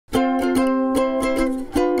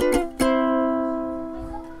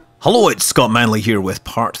Hello, it's Scott Manley here with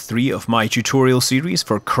part 3 of my tutorial series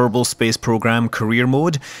for Kerbal Space Program Career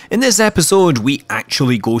Mode. In this episode, we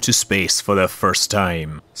actually go to space for the first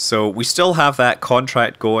time. So we still have that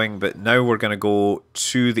contract going, but now we're going to go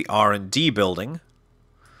to the R&D building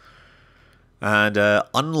and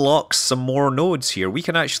unlock some more nodes here. We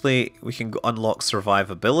can unlock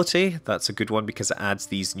survivability. That's a good one because it adds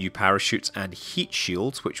these new parachutes and heat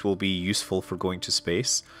shields, which will be useful for going to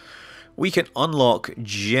space. We can unlock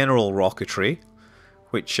general rocketry,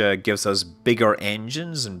 which gives us bigger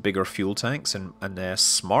engines and bigger fuel tanks and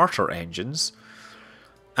smarter engines.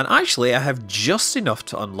 And actually I have just enough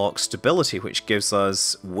to unlock stability, which gives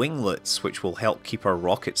us winglets, which will help keep our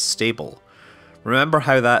rockets stable. Remember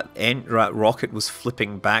how that rocket was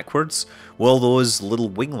flipping backwards? Well, those little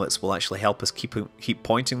winglets will actually help us keep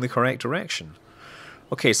pointing the correct direction.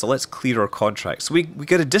 Okay, so let's clear our contract. So we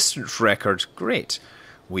get a distance record. Great.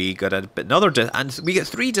 We got and we get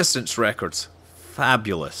 3 distance records.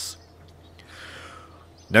 Fabulous.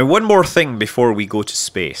 Now, one more thing before we go to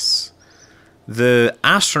space. The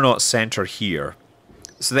astronaut center here.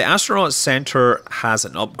 So the astronaut center has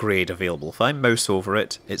an upgrade available. If I mouse over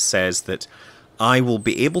it, it says that I will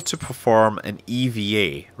be able to perform an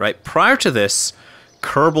EVA. Right? Prior to this,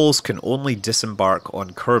 Kerbals can only disembark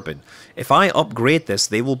on Kerbin. If I upgrade this,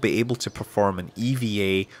 they will be able to perform an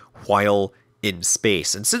EVA while in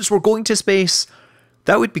space. And since we're going to space,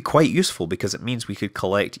 that would be quite useful because it means we could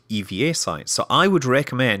collect EVA sites. So I would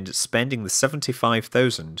recommend spending the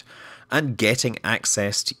 75,000 and getting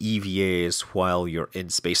access to EVAs while you're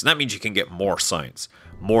in space. And that means you can get more science.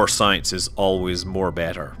 More science is always more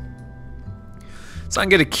better. So I'm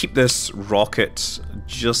going to keep this rocket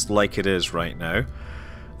just like it is right now.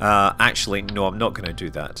 Actually, no, I'm not going to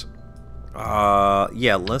do that.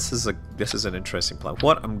 Yeah, this is an interesting plan.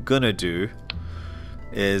 What I'm going to do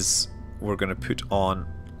is we're going to put on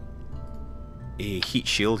a heat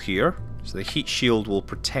shield here. So the heat shield will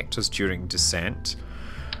protect us during descent.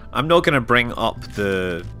 I'm not going to bring up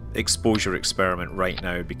the exposure experiment right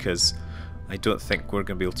now because I don't think we're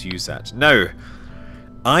going to be able to use that. Now,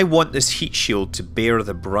 I want this heat shield to bear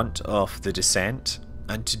the brunt of the descent,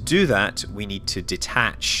 and to do that we need to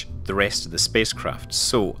detach the rest of the spacecraft.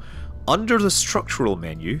 So under the structural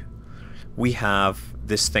menu we have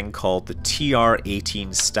this thing called the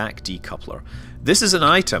TR-18 stack decoupler. This is an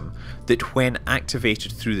item that when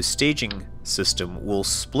activated through the staging system will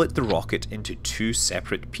split the rocket into 2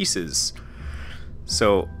 separate pieces.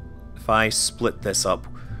 So if I split this up,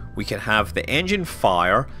 we can have the engine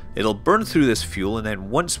fire, it'll burn through this fuel, and then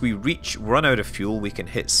once we run out of fuel we can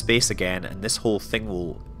hit space again and this whole thing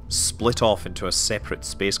will split off into a separate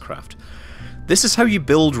spacecraft. This is how you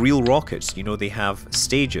build real rockets. You know, they have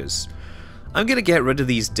stages. I'm going to get rid of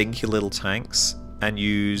these dinky little tanks and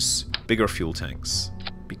use bigger fuel tanks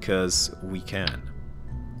because we can.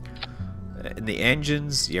 In the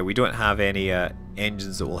engines, yeah, we don't have any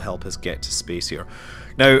engines that will help us get to space here.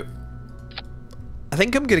 Now, I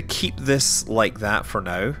think I'm going to keep this like that for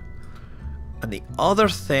now. And the other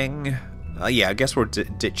thing, yeah, I guess we're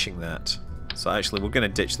ditching that. So actually, we're going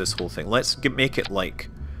to ditch this whole thing. Let's make it like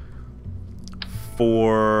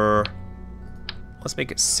let's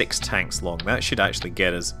make it 6 tanks long. That should actually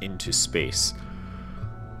get us into space,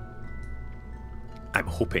 I'm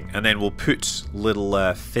hoping. And then we'll put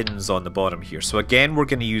little fins on the bottom here. So again, we're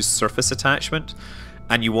going to use surface attachment,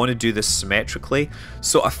 and you want to do this symmetrically.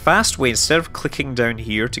 So a fast way, instead of clicking down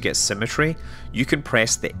here to get symmetry, you can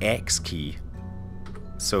press the X key.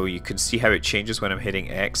 So you can see how it changes when I'm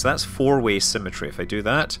hitting X. That's 4-way symmetry. If I do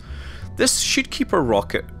that, this should keep our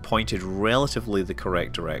rocket pointed relatively the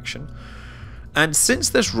correct direction. And since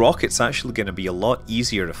this rocket's actually going to be a lot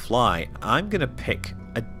easier to fly, I'm going to pick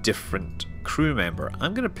a different crew member.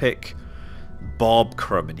 I'm going to pick Bob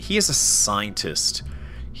Kerman. He is a scientist.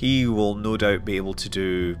 He will no doubt be able to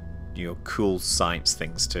do, you know, cool science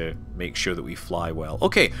things to make sure that we fly well.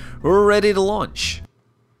 Okay, we're ready to launch.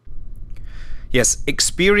 Yes,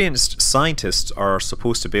 experienced scientists are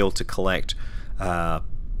supposed to be able to collect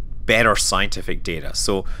better scientific data.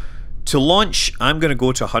 So to launch, I'm going to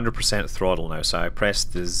go to 100% throttle now. So I press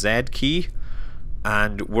the Z key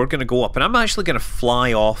and we're going to go up. And I'm actually going to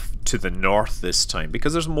fly off to the north this time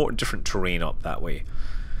because there's more different terrain up that way.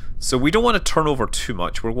 So we don't want to turn over too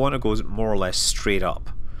much. We're going to go more or less straight up.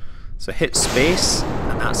 So hit space,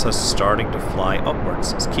 and that's us starting to fly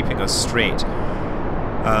upwards. It's keeping us straight.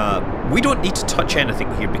 We don't need to touch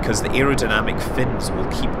anything here because the aerodynamic fins will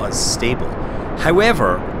keep us stable.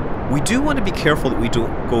 However, we do want to be careful that we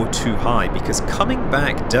don't go too high because coming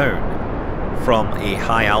back down from a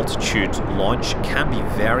high altitude launch can be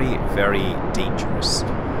very, very dangerous.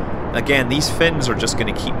 again, these fins are just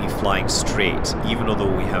going to keep me flying straight, even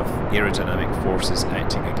though we have aerodynamic forces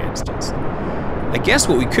acting against us. I guess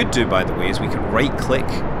what we could do, by the way, is we can right-click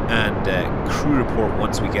and crew report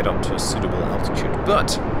once we get up to a suitable altitude.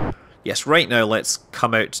 But, yes, right now let's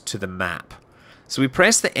come out to the map. So we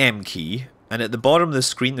press the M key, and at the bottom of the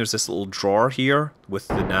screen there's this little drawer here with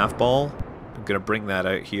the nav ball. I'm going to bring that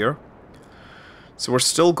out here. So we're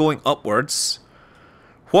still going upwards.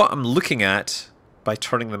 What I'm looking at by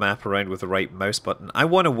turning the map around with the right mouse button, I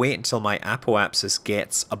want to wait until my apoapsis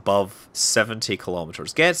gets above 70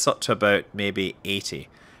 kilometers, gets up to about maybe 80,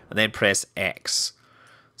 and then press X.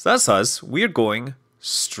 So that's us. We're going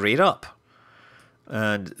straight up.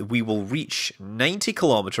 And we will reach 90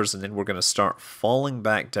 kilometers, and then we're going to start falling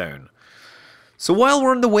back down. So while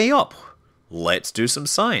we're on the way up, let's do some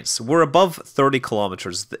science. We're above 30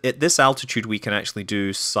 kilometers. At this altitude, we can actually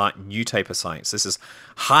do new type of science. This is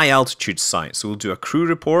high altitude science. So we'll do a crew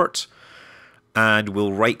report, and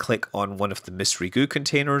we'll right click on one of the mystery goo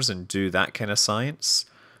containers and do that kind of science.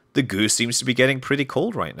 The goo seems to be getting pretty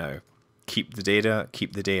cold right now. Keep the data,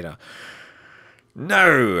 keep the data.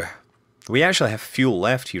 Now, we actually have fuel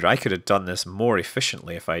left here. I could have done this more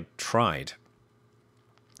efficiently if I'd tried.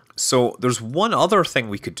 So there's one other thing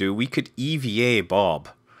we could do. We could EVA Bob.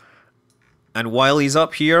 And while he's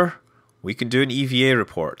up here, we can do an EVA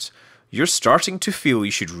report. You're starting to feel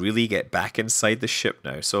you should really get back inside the ship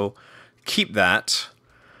now. So keep that.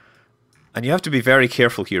 And you have to be very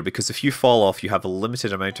careful here, because if you fall off, you have a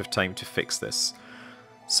limited amount of time to fix this.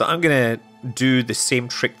 So I'm going to do the same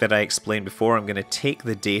trick that I explained before. I'm going to take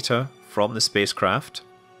the data from the spacecraft,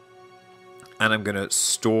 and I'm going to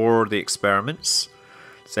store the experiments.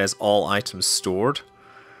 It says all items stored,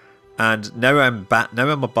 and now I'm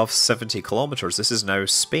above 70 kilometers. This is now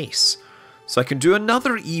space, so I can do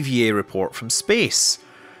another EVA report from space,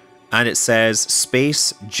 and it says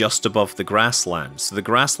space just above the grasslands. So the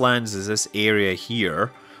grasslands is this area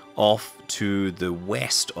here off to the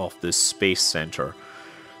west of the space center.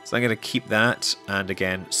 So I'm going to keep that and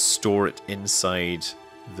again store it inside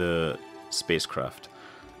the spacecraft.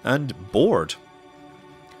 And board.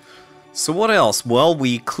 So what else? Well,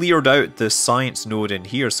 we cleared out the science node in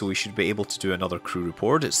here, so we should be able to do another crew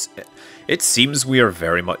report. It seems we are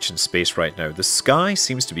very much in space right now. The sky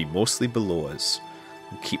seems to be mostly below us.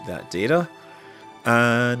 We'll keep that data,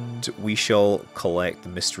 and we shall collect the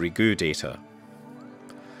mystery goo data.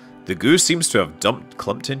 The goo seems to have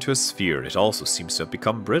clumped into a sphere. It also seems to have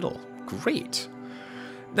become brittle. Great.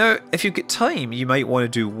 Now, if you get time, you might want to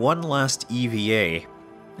do one last EVA,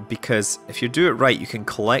 because if you do it right, you can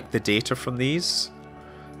collect the data from these,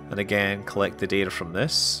 and again collect the data from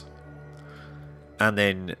this, and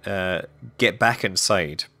then get back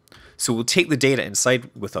inside. So we'll take the data inside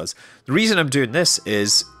with us. The reason I'm doing this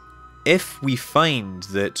is if we find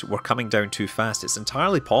that we're coming down too fast, it's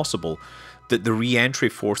entirely possible that the re-entry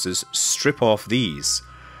forces strip off these,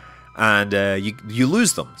 and you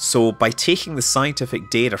lose them. So by taking the scientific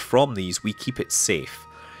data from these, we keep it safe.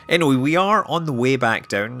 Anyway, we are on the way back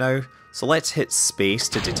down now, so let's hit space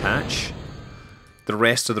to detach. The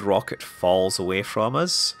rest of the rocket falls away from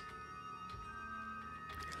us.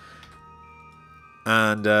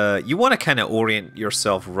 And you want to kind of orient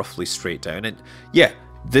yourself roughly straight down. And yeah,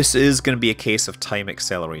 this is going to be a case of time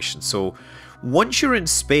acceleration. So once you're in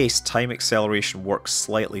space, time acceleration works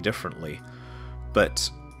slightly differently.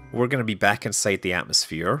 But we're going to be back inside the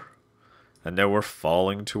atmosphere. And now we're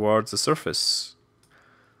falling towards the surface.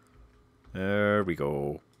 There we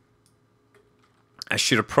go. I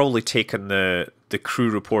should have probably taken the crew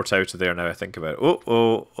report out of there now I think about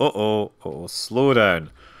it. Slow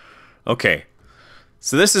down. Okay.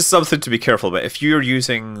 So this is something to be careful about. If you're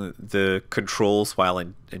using the controls while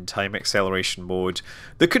in time acceleration mode,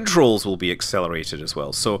 the controls will be accelerated as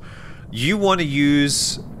well. So you want to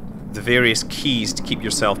use the various keys to keep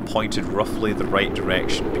yourself pointed roughly the right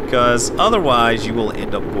direction, because otherwise you will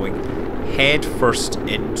end up going head first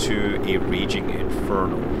into a raging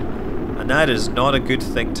inferno. And that is not a good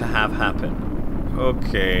thing to have happen.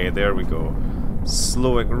 Okay, there we go.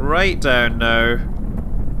 Slowing right down now.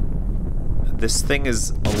 This thing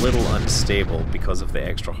is a little unstable because of the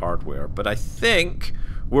extra hardware, but I think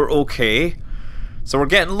we're okay. So we're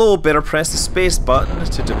getting low, better press the space button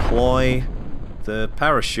to deploy the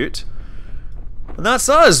parachute. And that's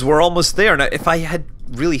us, we're almost there. Now if I had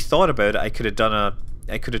really thought about it, I could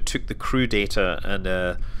have took the crew data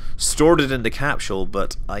and stored it in the capsule,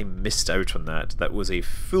 but I missed out on that. That was a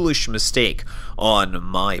foolish mistake on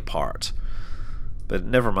my part. But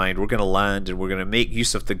never mind, we're going to land and we're going to make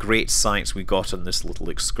use of the great science we got on this little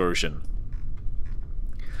excursion.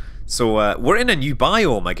 So we're in a new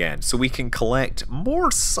biome again, so we can collect more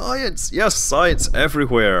science. Yes, science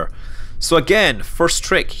everywhere. So again, first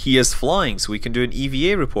trick, he is flying, so we can do an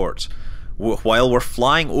EVA report. While we're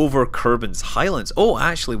flying over Kerbin's Highlands. Oh,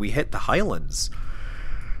 actually, we hit the Highlands.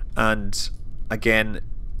 And again,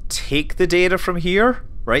 take the data from here,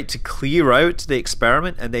 right, to clear out the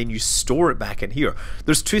experiment, and then you store it back in here.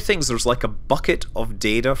 There's two things. There's like a bucket of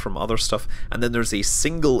data from other stuff, and then there's a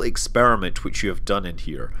single experiment which you have done in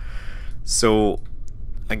here. So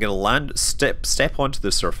I'm going to step onto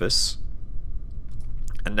the surface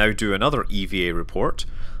and now do another EVA report.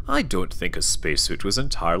 I don't think a spacesuit was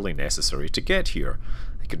entirely necessary to get here.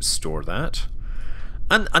 I can store that.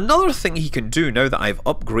 And another thing he can do now that I've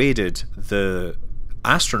upgraded the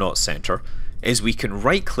astronaut center is we can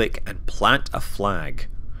right click and plant a flag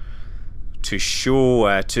to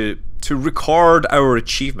show to record our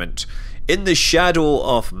achievement in the shadow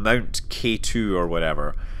of Mount K2 or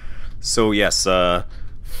whatever. So yes,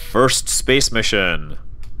 first space mission.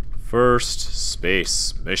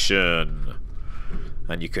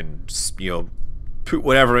 And you can, put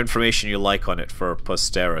whatever information you like on it for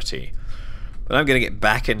posterity. But I'm going to get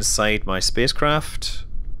back inside my spacecraft,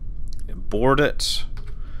 board it,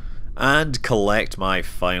 and collect my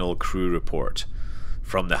final crew report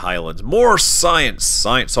from the Highlands. More science!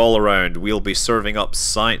 Science all around. We'll be serving up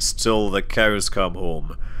science till the cows come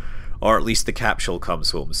home. Or at least the capsule comes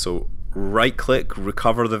home. So right click,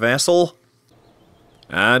 recover the vessel.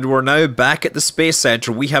 And we're now back at the Space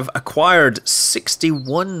Center. We have acquired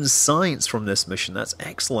 61 science from this mission. That's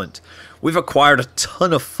excellent. We've acquired a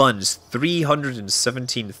ton of funds,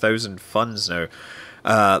 317,000 funds now.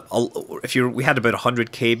 We had about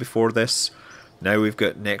 100k before this. Now we've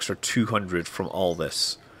got an extra 200 from all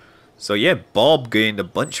this. So yeah, Bob gained a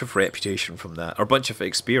bunch of reputation from that, or a bunch of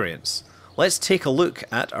experience. Let's take a look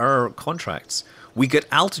at our contracts. We got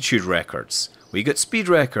altitude records. We got speed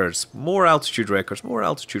records, more altitude records, more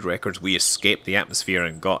altitude records. We escaped the atmosphere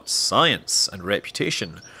and got science and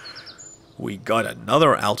reputation. We got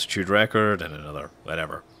another altitude record and another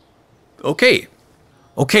whatever. Okay.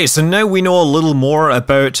 Okay, so now we know a little more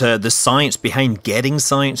about the science behind getting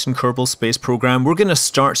science in Kerbal Space Program. We're going to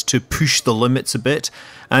start to push the limits a bit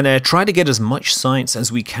and try to get as much science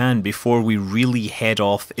as we can before we really head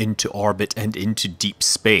off into orbit and into deep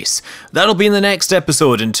space. That'll be in the next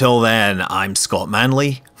episode. Until then, I'm Scott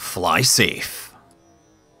Manley. Fly safe.